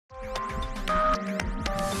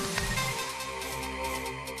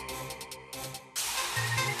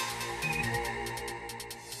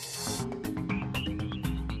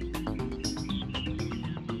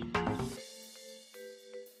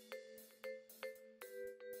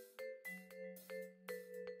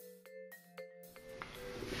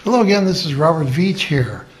Hello again, this is Robert Veach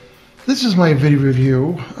here. This is my video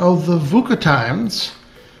review of the VUCATIMES.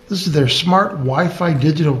 This is their smart Wi-Fi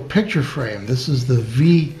digital picture frame. This is the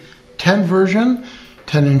V10 version,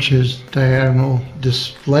 10 inches diagonal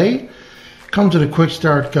display. Comes with a quick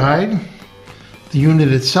start guide, the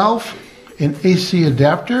unit itself, an AC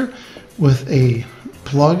adapter with a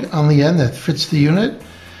plug on the end that fits the unit,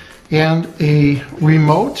 and a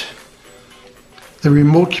remote. The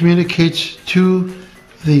remote communicates to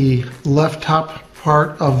the left top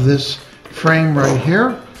part of this frame right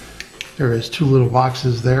here. There is two little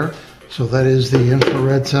boxes there, so that is the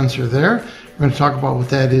infrared sensor there. We're going to talk about what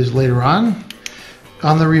that is later on.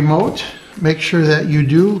 On the remote, make sure that you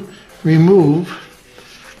do remove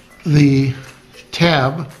the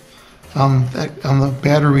tab on the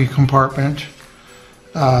battery compartment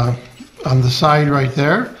on the side right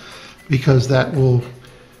there, because that will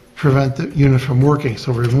prevent the unit from working.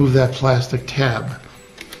 So remove that plastic tab.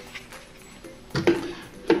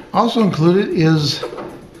 Also included is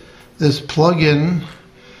this plug-in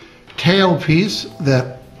tail piece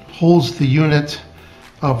that holds the unit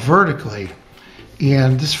up vertically.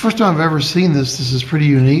 And this is the first time I've ever seen this. This is pretty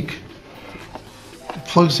unique. It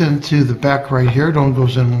plugs into the back right here. It only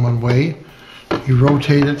goes in one way. You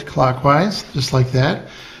rotate it clockwise, just like that,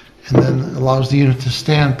 and then it allows the unit to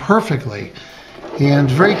stand perfectly.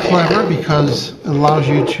 And very clever because it allows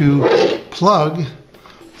you to plug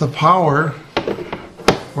the power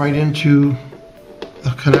right into the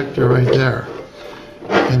connector right there.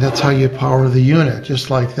 And that's how you power the unit, just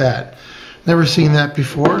like that. Never seen that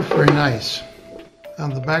before. Very nice. On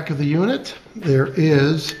the back of the unit, there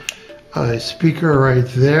is a speaker right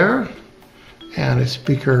there and a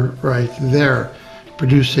speaker right there,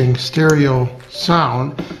 producing stereo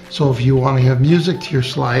sound. So if you want to have music to your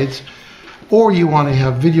slides, or you want to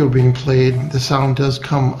have video being played, the sound does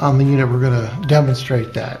come on the unit. We're going to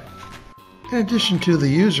demonstrate that. In addition to the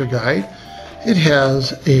user guide, it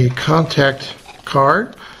has a contact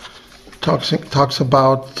card. Talks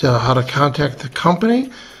about how to contact the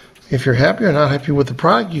company. If you're happy or not happy with the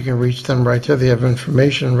product, you can reach them right there. They have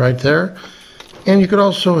information right there. And you could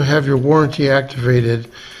also have your warranty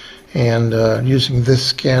activated and using this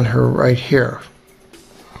scanner right here.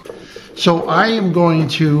 So I am going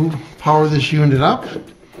to power this unit up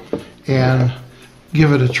and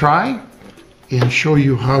give it a try and show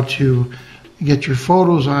you how to get your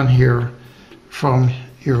photos on here from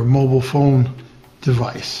your mobile phone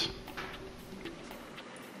device.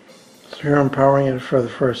 So here I'm powering it for the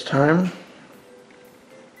first time.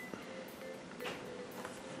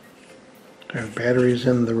 There are batteries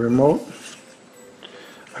in the remote.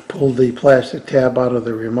 I pulled the plastic tab out of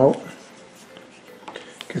the remote.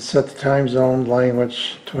 You can set the time zone,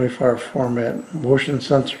 language, 24-hour format. Motion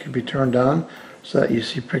sensor can be turned on so that you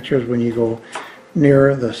see pictures when you go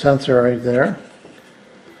near the sensor right there.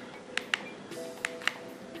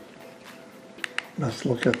 Let's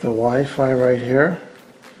look at the Wi-Fi right here.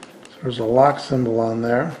 So there's a lock symbol on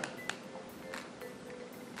there.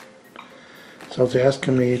 So it's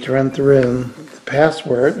asking me to enter in the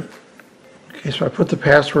password. Okay, so I put the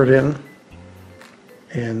password in,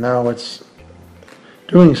 and now it's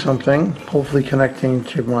doing something, hopefully connecting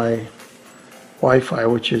to my Wi-Fi,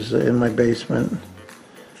 which is in my basement.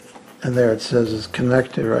 And there it says it's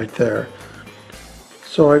connected right there.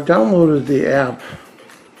 So I've downloaded the app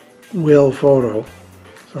Whale Photo.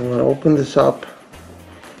 So I'm going to open this up.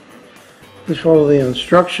 Please follow the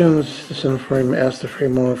instructions. This frame asks the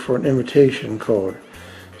frame owner for an invitation code.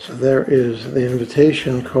 So there is the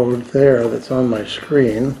invitation code there that's on my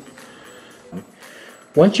screen.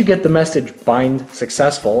 Once you get the message bind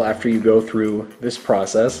successful after you go through this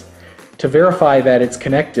process, to verify that it's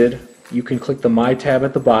connected, you can click the My tab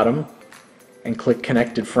at the bottom and click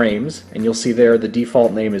Connected Frames, and you'll see there the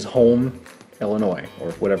default name is Home, Illinois,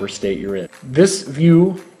 or whatever state you're in. This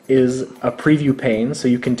view is a preview pane, so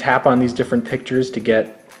you can tap on these different pictures to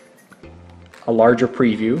get a larger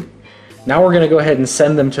preview. Now we're going to go ahead and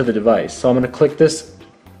send them to the device. So I'm going to click this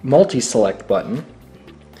multi-select button,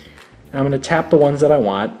 and I'm going to tap the ones that I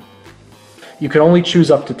want. You can only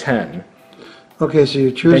choose up to 10. Okay, so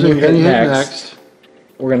you're choosing, then you hit next.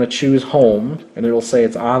 We're going to choose Home, and it'll say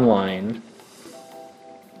it's online,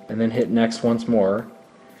 and then hit Next once more.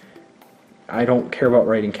 I don't care about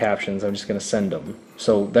writing captions, I'm just going to send them.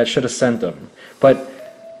 So that should have sent them. But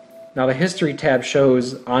now the History tab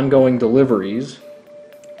shows ongoing deliveries,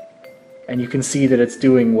 and you can see that it's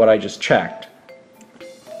doing what I just checked.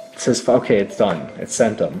 It says, okay, it's done. It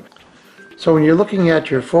sent them. So when you're looking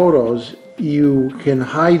at your photos, you can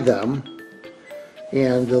hide them,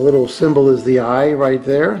 and the little symbol is the eye right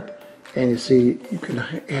there, and you see you can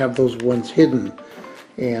have those ones hidden.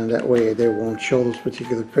 and that way they won't show those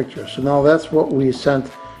particular pictures. So now that's what we sent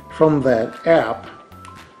from that app.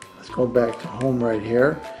 Let's go back to home right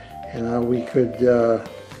here, and now we could go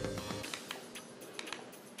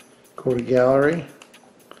to gallery,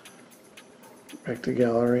 back to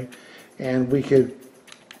gallery, and we could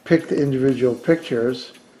pick the individual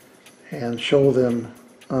pictures and show them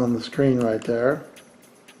on the screen right there.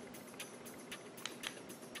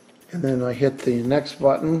 And then I hit the next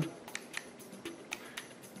button.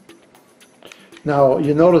 Now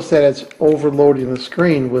you notice that it's overloading the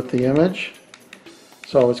screen with the image,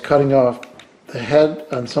 so it's cutting off the head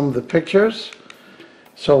on some of the pictures.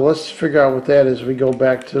 So let's figure out what that is. We go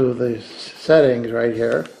back to the settings right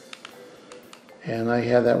here, and I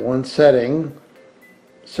have that one setting.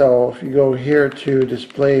 So if you go here to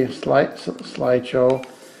display slideshow,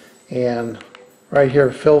 and right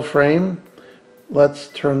here fill frame, let's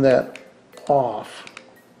turn that off.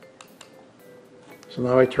 So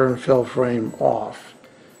now I turn fill frame off.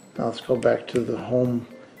 Now let's go back to the home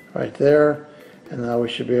right there, and now we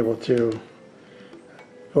should be able to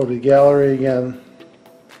go to gallery again.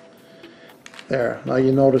 There. Now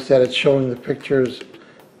you notice that it's showing the pictures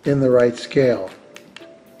in the right scale.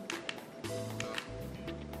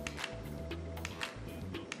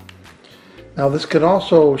 Now this can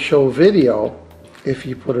also show video if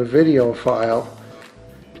you put a video file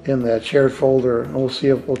in that shared folder, and we'll see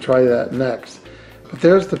if we'll try that next. But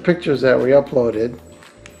there's the pictures that we uploaded,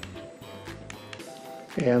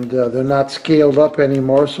 and they're not scaled up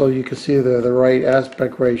anymore, so you can see they're the right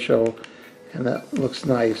aspect ratio, and that looks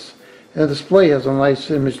nice. And the display has a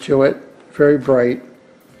nice image to it, very bright.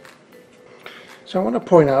 So I want to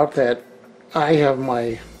point out that I have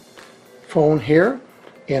my phone here,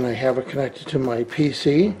 and I have it connected to my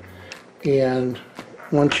PC, and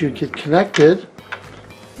once you get connected,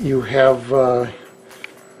 you have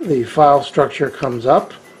the file structure comes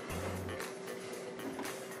up,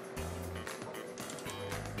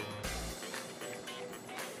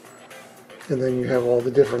 and then you have all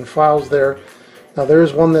the different files there. Now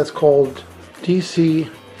there's one that's called DCIM,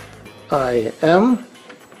 and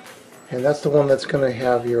that's the one that's going to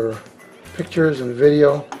have your pictures and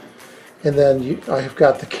video. And then I've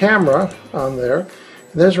got the camera on there,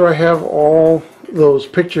 and there's where I have all those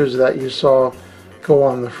pictures that you saw go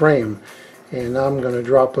on the frame. And now I'm going to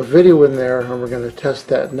drop a video in there, and we're going to test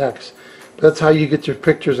that next. But that's how you get your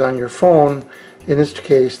pictures on your phone. In this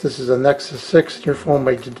case, this is a Nexus 6. Your phone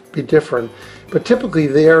might be different, but typically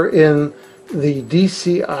they're in the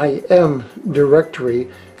DCIM directory,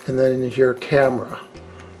 and then in your camera.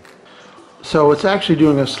 So it's actually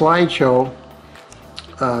doing a slideshow.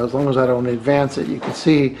 As long as I don't advance it, you can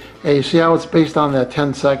see, hey, you see how it's based on that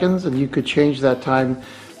 10 seconds, and you could change that time.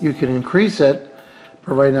 You can increase it,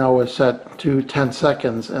 but right now it's set to 10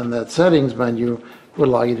 seconds, and that settings menu would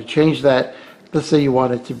allow you to change that. Let's say you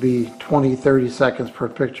want it to be 20-30 seconds per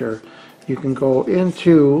picture. You can go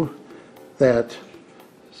into that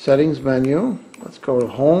settings menu. Let's go to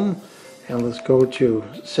home, and let's go to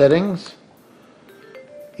settings,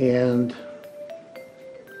 and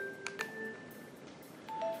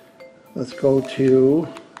let's go to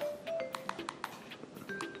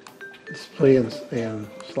display and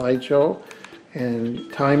slideshow,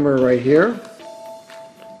 and timer right here,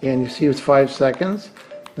 and you see it's 5 seconds.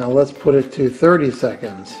 Now let's put it to 30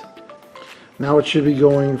 seconds. Now it should be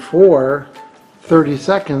going for 30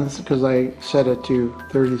 seconds because I set it to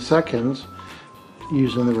 30 seconds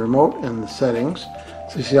using the remote and the settings.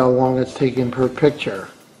 So you see how long it's taking per picture.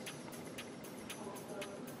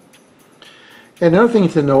 And another thing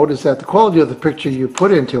to note is that the quality of the picture you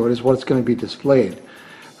put into it is what's going to be displayed.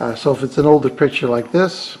 So if it's an older picture like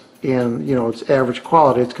this, and it's average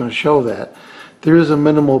quality, it's going to show that. There is a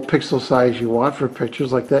minimal pixel size you want for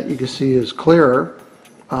pictures like that. You can see is clearer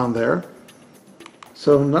on there.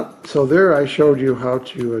 So there I showed you how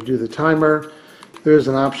to do the timer. There's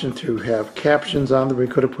an option to have captions on there. We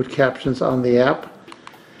could have put captions on the app.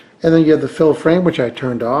 And then you have the fill frame, which I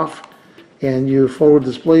turned off. And you forward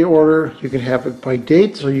display order. You can have it by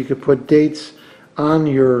date, so you could put dates on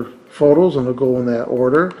your photos and it'll go in that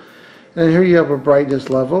order. And here you have a brightness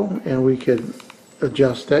level, and we could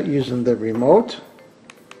adjust that using the remote.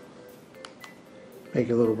 Make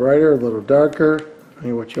it a little brighter, a little darker,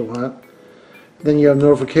 what you want. Then you have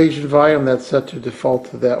notification volume, that's set to default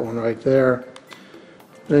to that one right there.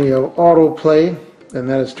 Then you have auto play, and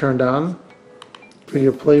that is turned on.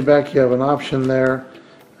 Video playback, you have an option there,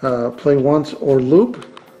 play once or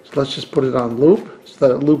loop. So let's just put it on loop so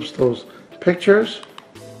that it loops those pictures.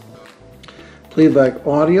 Playback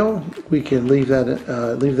audio, we can leave that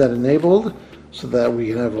enabled so that we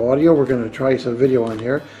can have audio. We're going to try some video on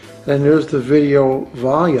here. And there's the video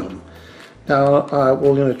volume. Now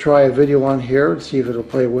we're going to try a video on here to see if it'll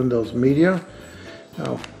play Windows Media.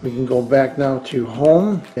 Now we can go back now to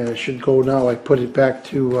home, and it should go now. I put it back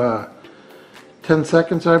to 10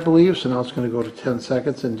 seconds, I believe, so now it's going to go to 10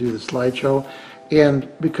 seconds and do the slideshow. And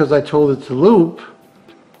because I told it to loop,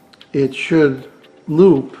 it should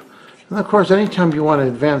loop. And of course, anytime you want to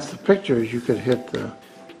advance the pictures, you could hit the...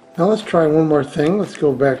 Now let's try one more thing. Let's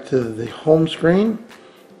go back to the home screen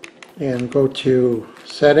and go to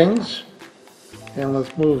settings, and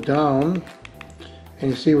let's move down, and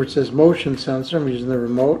you see where it says motion sensor. I'm using the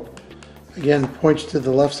remote. Again, points to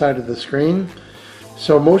the left side of the screen.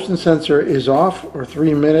 So motion sensor is off, or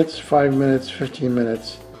 3 minutes, 5 minutes, 15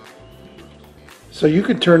 minutes. So you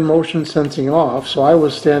could turn motion sensing off. So I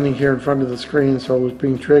was standing here in front of the screen, so it was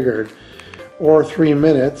being triggered, or 3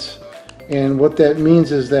 minutes. And what that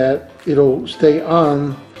means is that it'll stay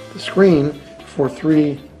on the screen for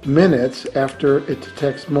 3 minutes after it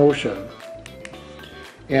detects motion.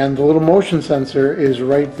 And the little motion sensor is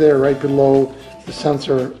right there, right below the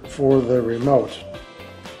sensor for the remote.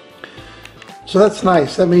 So that's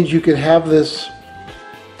nice. That means you could have this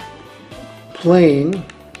playing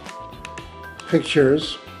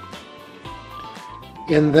pictures,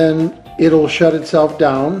 and then it'll shut itself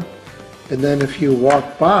down, and then if you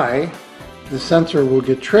walk by, the sensor will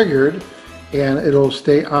get triggered and it'll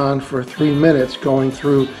stay on for 3 minutes going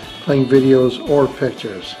through playing videos or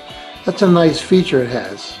pictures. That's a nice feature it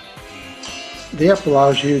has. The app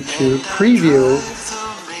allows you to preview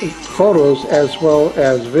photos as well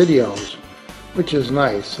as videos, which is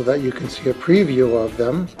nice, so that you can see a preview of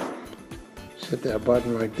them. Just hit that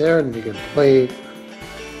button right there and you can play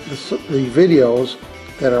the videos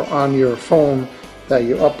that are on your phone that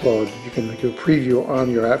you upload. You can make a preview on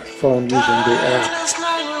your phone using the app.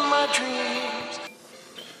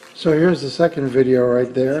 So here's the second video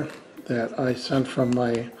right there that I sent from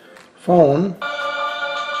my phone.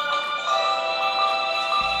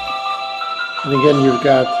 And again, you've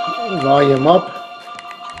got volume up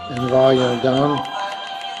and volume down.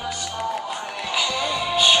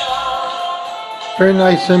 Very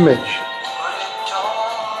nice image.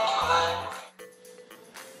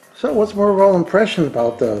 So what's my overall impression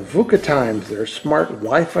about the VUCATIMES, their smart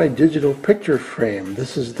Wi-Fi digital picture frame?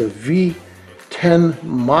 This is the V10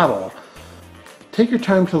 model. Take your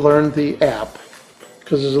time to learn the app,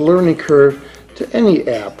 because there's a learning curve to any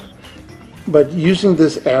app. But using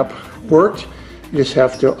this app worked. You just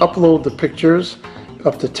have to upload the pictures,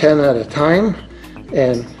 up to 10 at a time,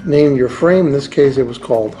 and name your frame. In this case it was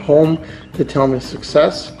called Home to tell me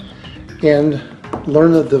success. And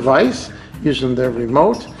learn the device using the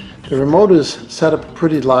remote. The remote is set up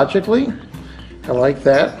pretty logically. I like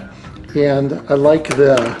that. And I like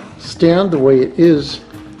the stand, the way it is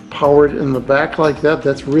powered in the back like that.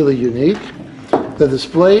 That's really unique. The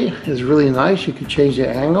display is really nice. You can change the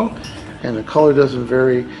angle and the color doesn't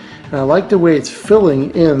vary. And I like the way it's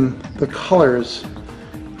filling in the colors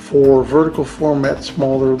for vertical format,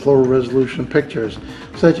 smaller, lower resolution pictures,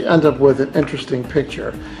 so that you end up with an interesting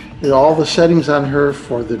picture. All the settings on here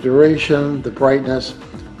for the duration, the brightness,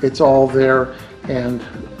 it's all there, and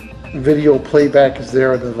video playback is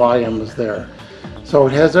there, and the volume is there. So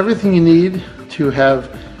it has everything you need to have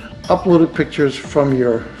uploaded pictures from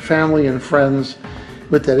your family and friends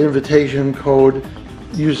with that invitation code.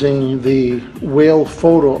 Using the Whale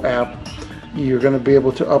Photo app, you're going to be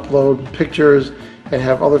able to upload pictures and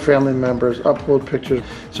have other family members upload pictures.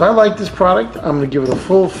 So I like this product. I'm going to give it a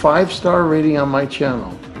full 5-star rating on my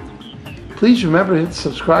channel. Please remember to hit the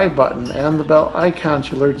subscribe button and the bell icon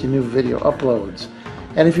to alert you new video uploads.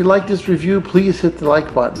 And if you like this review, please hit the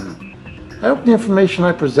like button. I hope the information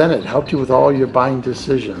I presented helped you with all your buying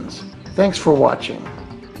decisions. Thanks for watching.